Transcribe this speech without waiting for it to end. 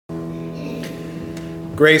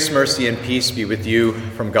Grace, mercy, and peace be with you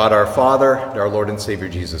from God our Father and our Lord and Savior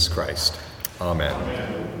Jesus Christ. Amen.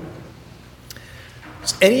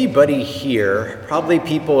 Does anybody here, probably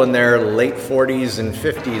people in their late 40s and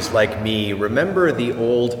 50s like me, remember the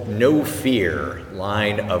old No Fear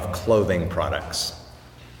line of clothing products?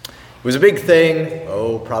 It was a big thing,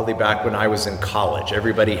 probably back when I was in college.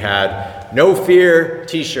 Everybody had No Fear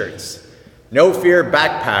t-shirts, No Fear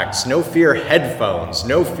backpacks, No Fear headphones,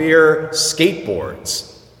 No Fear skateboards.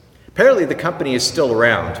 Apparently the company is still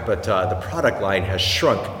around, but the product line has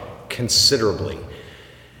shrunk considerably.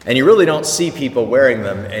 And you really don't see people wearing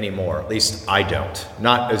them anymore, at least I don't.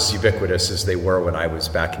 Not as ubiquitous as they were when I was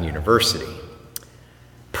back in university.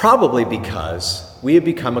 Probably because we have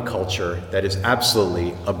become a culture that is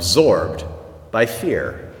absolutely absorbed by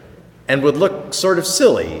fear and would look sort of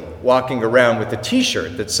silly walking around with a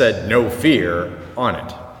t-shirt that said "No Fear" on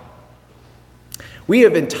it. We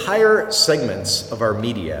have entire segments of our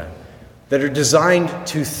media that are designed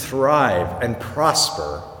to thrive and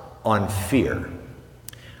prosper on fear.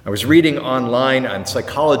 I was reading online on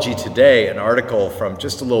Psychology Today an article from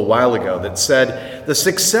just a little while ago that said the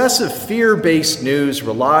success of fear-based news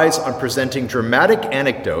relies on presenting dramatic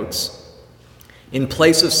anecdotes in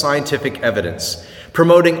place of scientific evidence,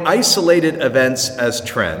 promoting isolated events as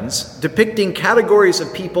trends, depicting categories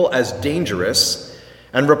of people as dangerous,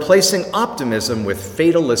 and replacing optimism with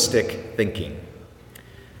fatalistic thinking.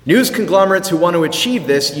 News conglomerates who want to achieve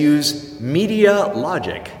this use media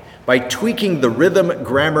logic by tweaking the rhythm,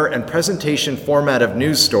 grammar, and presentation format of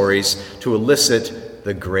news stories to elicit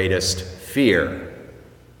the greatest fear.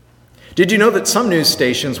 Did you know that some news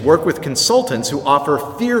stations work with consultants who offer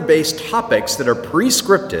fear-based topics that are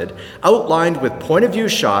pre-scripted, outlined with point-of-view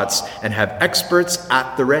shots, and have experts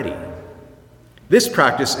at the ready? This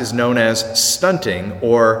practice is known as stunting,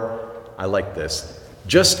 or, I like this,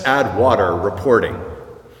 just add water reporting.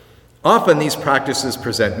 Often these practices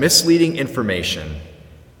present misleading information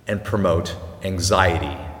and promote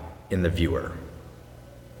anxiety in the viewer.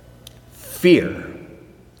 Fear.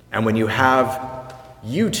 And when you have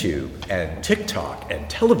YouTube and TikTok and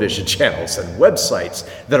television channels and websites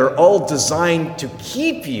that are all designed to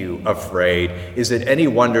keep you afraid, is it any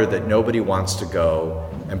wonder that nobody wants to go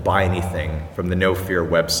and buy anything from the No Fear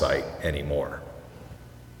website anymore?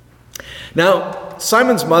 Now,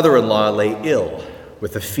 Simon's mother-in-law lay ill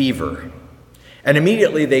with a fever, and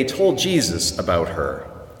immediately they told Jesus about her.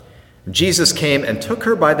 Jesus came and took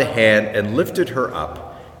her by the hand and lifted her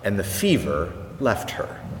up, and the fever left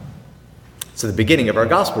her. So the beginning of our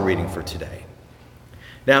gospel reading for today.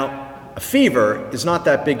 Now, a fever is not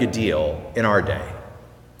that big a deal in our day.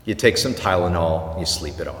 You take some Tylenol, you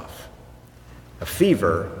sleep it off. A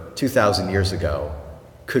fever 2,000 years ago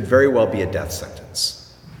could very well be a death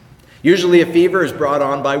sentence. Usually a fever is brought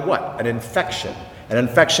on by what? An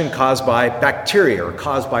infection caused by bacteria or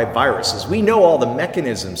caused by viruses. We know all the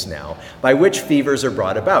mechanisms now by which fevers are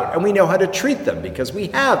brought about, and we know how to treat them because we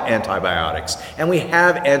have antibiotics and we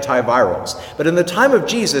have antivirals. But in the time of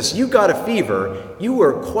Jesus, you got a fever, you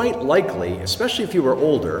were quite likely, especially if you were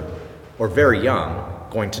older or very young,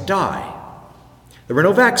 going to die. There were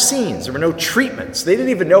no vaccines, there were no treatments. They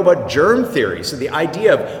didn't even know about germ theory, so the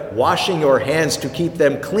idea of washing your hands to keep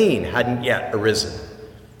them clean hadn't yet arisen.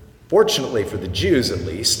 Fortunately for the Jews, at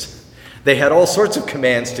least, they had all sorts of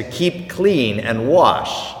commands to keep clean and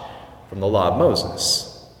wash from the law of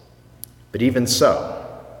Moses. But even so,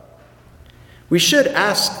 we should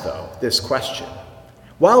ask, though, this question.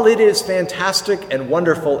 While it is fantastic and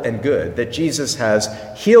wonderful and good that Jesus has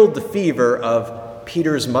healed the fever of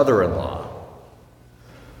Peter's mother-in-law,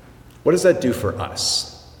 what does that do for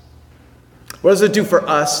us? What does it do for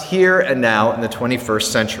us here and now in the 21st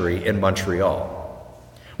century in Montreal?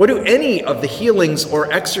 What do any of the healings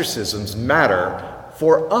or exorcisms matter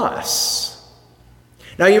for us?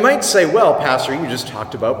 Now you might say, well, Pastor, you just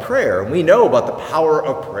talked about prayer, and we know about the power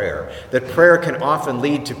of prayer, that prayer can often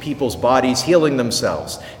lead to people's bodies healing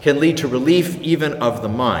themselves, can lead to relief even of the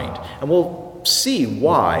mind. And we'll see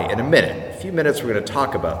why in a minute. In a few minutes we're going to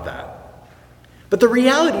talk about that. But the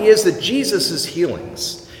reality is that Jesus'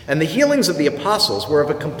 healings and the healings of the apostles were of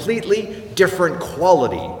a completely different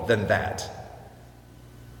quality than that.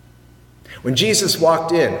 When Jesus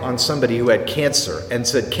walked in on somebody who had cancer and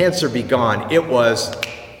said, "Cancer be gone," it was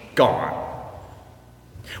gone.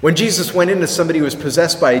 When Jesus went into somebody who was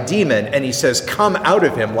possessed by a demon and he says, "Come out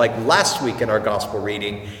of him," like last week in our gospel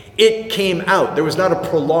reading, it came out. There was not a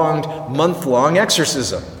prolonged month-long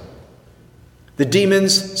exorcism. The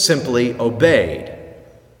demons simply obeyed,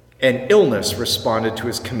 and illness responded to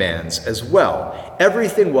his commands as well.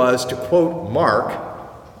 Everything was, to quote Mark,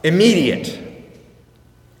 immediate.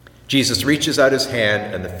 Jesus reaches out his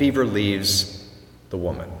hand, and the fever leaves the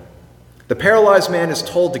woman. The paralyzed man is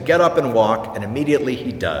told to get up and walk, and immediately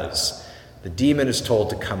he does. The demon is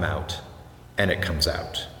told to come out, and it comes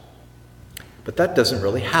out. But that doesn't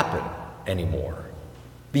really happen anymore.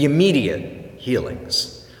 The immediate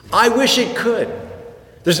healings. I wish it could.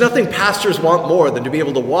 There's nothing pastors want more than to be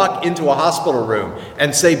able to walk into a hospital room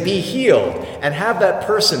and say, be healed, and have that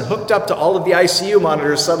person hooked up to all of the ICU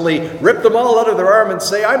monitors suddenly rip them all out of their arm and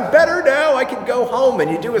say, I'm better now, I can go home.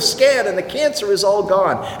 And you do a scan and the cancer is all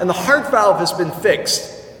gone, and the heart valve has been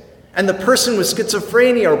fixed. And the person with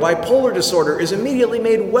schizophrenia or bipolar disorder is immediately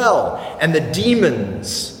made well, and the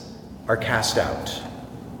demons are cast out.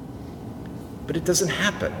 But it doesn't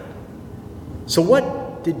happen. So what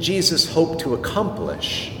did Jesus hope to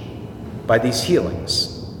accomplish by these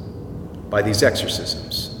healings, by these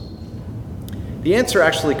exorcisms? The answer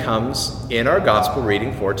actually comes in our gospel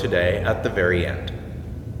reading for today at the very end.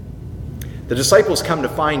 The disciples come to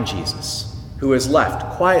find Jesus, who is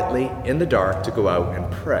left quietly in the dark to go out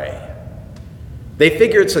and pray. They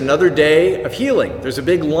figure it's another day of healing. There's a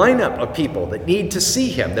big lineup of people that need to see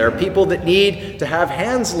him. There are people that need to have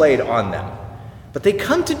hands laid on them. But they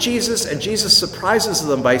come to Jesus, and Jesus surprises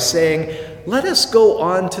them by saying, let us go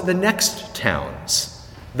on to the next towns,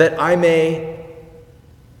 that I may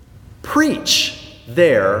preach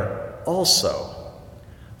there also.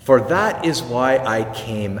 For that is why I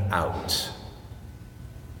came out.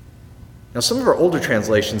 Now, some of our older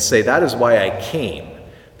translations say that is why I came.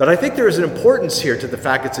 But I think there is an importance here to the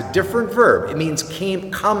fact it's a different verb. It means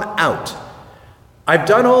come out. I've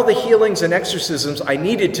done all the healings and exorcisms I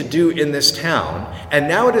needed to do in this town, and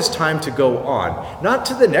now it is time to go on. Not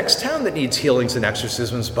to the next town that needs healings and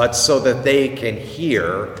exorcisms, but so that they can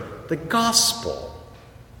hear the gospel.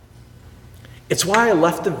 It's why I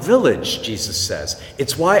left the village, Jesus says.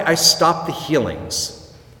 It's why I stopped the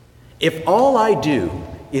healings. If all I do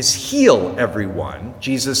is heal everyone,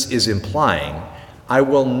 Jesus is implying, I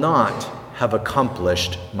will not have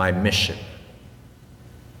accomplished my mission.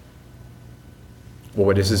 Well,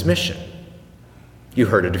 what is his mission? You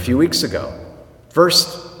heard it a few weeks ago.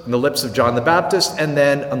 First, on the lips of John the Baptist, and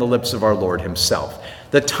then on the lips of our Lord himself.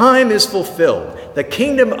 The time is fulfilled. The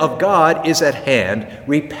kingdom of God is at hand.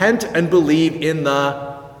 Repent and believe in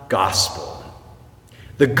the gospel.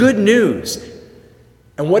 The good news.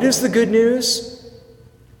 And what is the good news?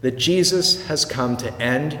 That Jesus has come to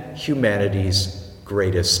end humanity's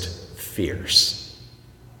greatest fears.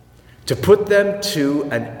 To put them to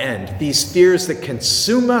an end, these fears that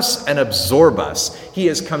consume us and absorb us. He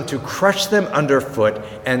has come to crush them underfoot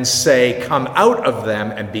and say, come out of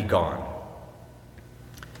them and be gone.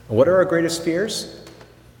 And what are our greatest fears?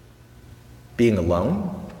 Being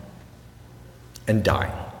alone and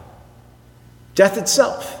dying. Death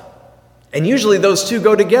itself. And usually those two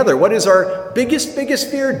go together. What is our biggest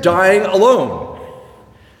fear? Dying alone.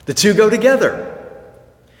 The two go together.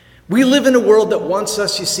 We live in a world that wants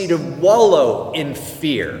us, you see, to wallow in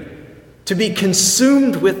fear, to be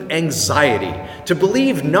consumed with anxiety, to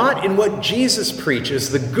believe not in what Jesus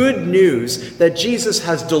preaches, the good news that Jesus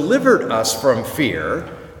has delivered us from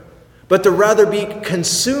fear, but to rather be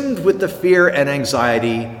consumed with the fear and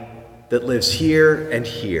anxiety that lives here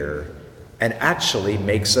and actually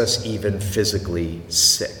makes us even physically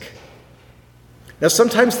sick. Now,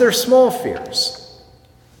 sometimes they're small fears.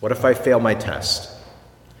 What if I fail my test?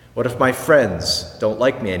 What if my friends don't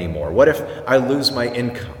like me anymore? What if I lose my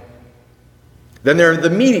income? Then there are the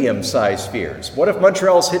medium-sized fears. What if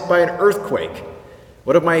Montreal's hit by an earthquake?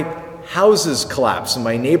 What if my houses collapse in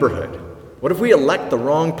my neighborhood? What if we elect the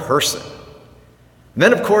wrong person? And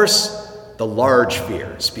then, of course, the large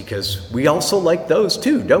fears, because we also like those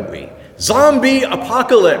too, don't we? Zombie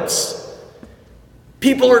apocalypse.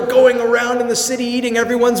 People are going around in the city eating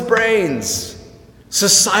everyone's brains.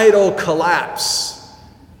 Societal collapse.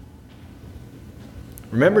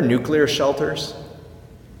 Remember nuclear shelters?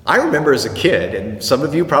 I remember as a kid, and some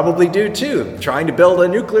of you probably do too, trying to build a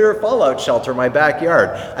nuclear fallout shelter in my backyard.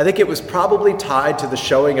 I think it was probably tied to the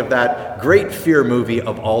showing of that great fear movie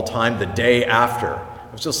of all time, The Day After.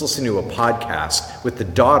 I was just listening to a podcast with the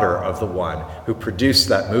daughter of the one who produced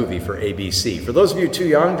that movie for ABC. For those of you too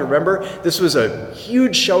young to remember, this was a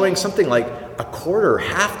huge showing, something like a quarter,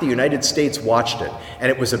 half the United States watched it.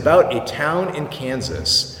 And it was about a town in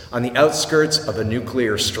Kansas on the outskirts of a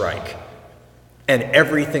nuclear strike, and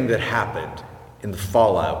everything that happened in the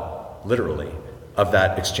fallout, literally, of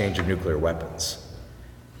that exchange of nuclear weapons.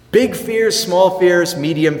 Big fears, small fears,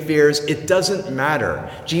 medium fears, it doesn't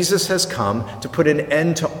matter. Jesus has come to put an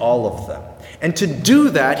end to all of them. And to do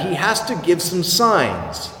that, he has to give some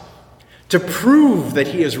signs. to prove that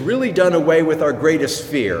he has really done away with our greatest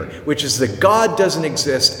fear, which is that God doesn't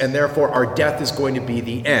exist and therefore our death is going to be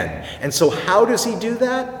the end. And so how does he do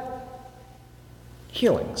that?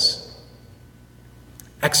 Healings,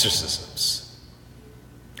 exorcisms.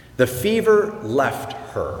 The fever left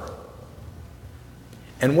her.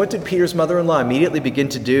 And what did Peter's mother-in-law immediately begin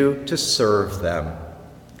to do? To serve them.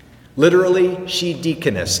 Literally, she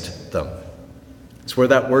deaconessed them. That's where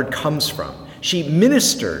that word comes from. She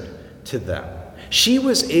ministered to them. She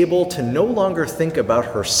was able to no longer think about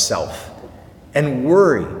herself and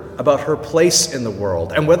worry about her place in the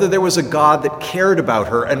world and whether there was a God that cared about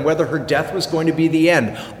her and whether her death was going to be the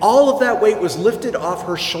end. All of that weight was lifted off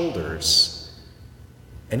her shoulders.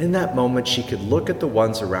 And in that moment, she could look at the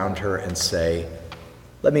ones around her and say,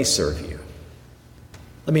 "Let me serve you.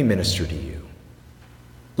 Let me minister to you.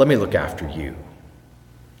 Let me look after you."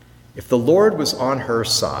 If the Lord was on her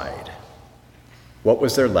side, what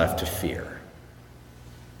was there left to fear?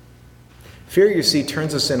 Fear, you see,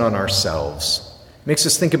 turns us in on ourselves. Makes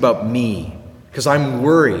us think about me, because I'm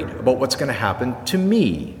worried about what's going to happen to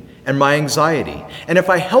me and my anxiety. And if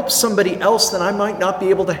I help somebody else, then I might not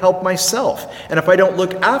be able to help myself. And if I don't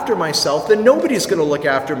look after myself, then nobody's going to look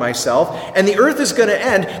after myself, and the earth is going to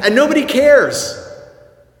end, and nobody cares.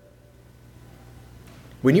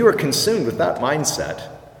 When you are consumed with that mindset,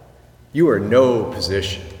 you are in no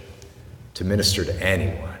position to minister to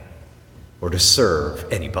anyone or to serve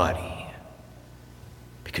anybody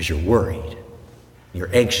because you're worried, you're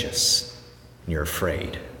anxious, and you're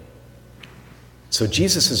afraid. So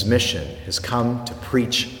Jesus' mission has come to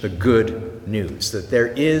preach the good news, that there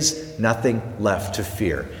is nothing left to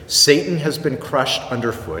fear. Satan has been crushed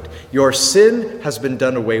underfoot. Your sin has been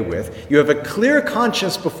done away with. You have a clear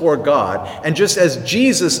conscience before God. And just as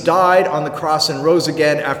Jesus died on the cross and rose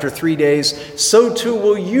again after 3 days, so too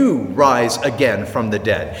will you rise again from the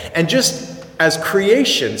dead. And just as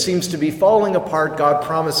creation seems to be falling apart, God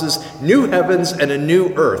promises new heavens and a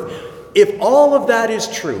new earth. If all of that is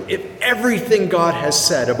true, if everything God has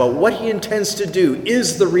said about what he intends to do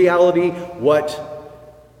is the reality, what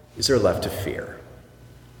is there left to fear?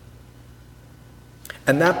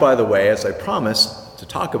 And that, by the way, as I promised to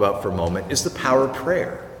talk about for a moment, is the power of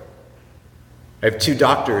prayer. I have 2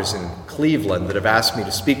 doctors in Cleveland that have asked me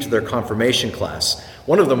to speak to their confirmation class.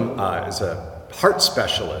 One of them is a heart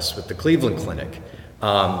specialist with the Cleveland Clinic.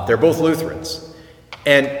 They're both Lutherans.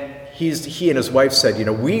 And he and his wife said,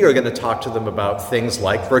 we are going to talk to them about things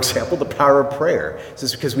like, for example, the power of prayer. This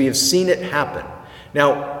is because we have seen it happen.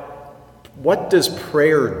 Now, what does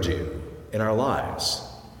prayer do in our lives?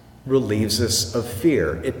 It relieves us of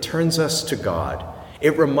fear. It turns us to God.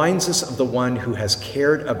 It reminds us of the one who has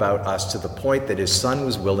cared about us to the point that his son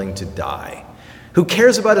was willing to die, who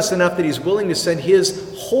cares about us enough that he's willing to send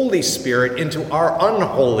his Holy Spirit into our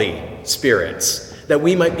unholy spirits, that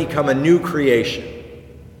we might become a new creation.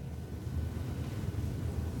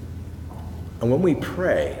 And when we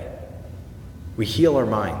pray, we heal our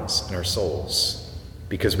minds and our souls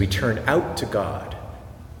because we turn out to God.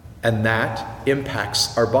 And that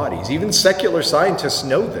impacts our bodies. Even secular scientists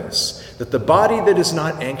know this, that the body that is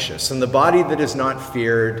not anxious and the body that is not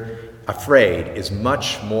afraid is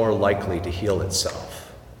much more likely to heal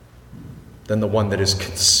itself than the one that is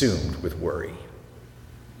consumed with worry.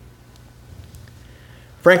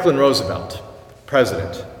 Franklin Roosevelt,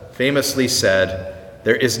 president, famously said,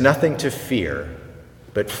 "There is nothing to fear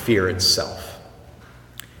but fear itself."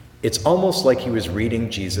 It's almost like he was reading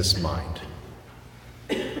Jesus' mind.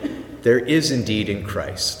 There is indeed in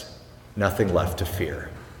Christ nothing left to fear.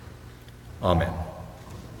 Amen.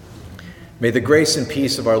 May the grace and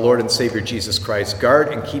peace of our Lord and Savior Jesus Christ guard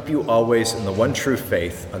and keep you always in the one true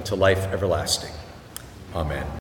faith unto life everlasting. Amen.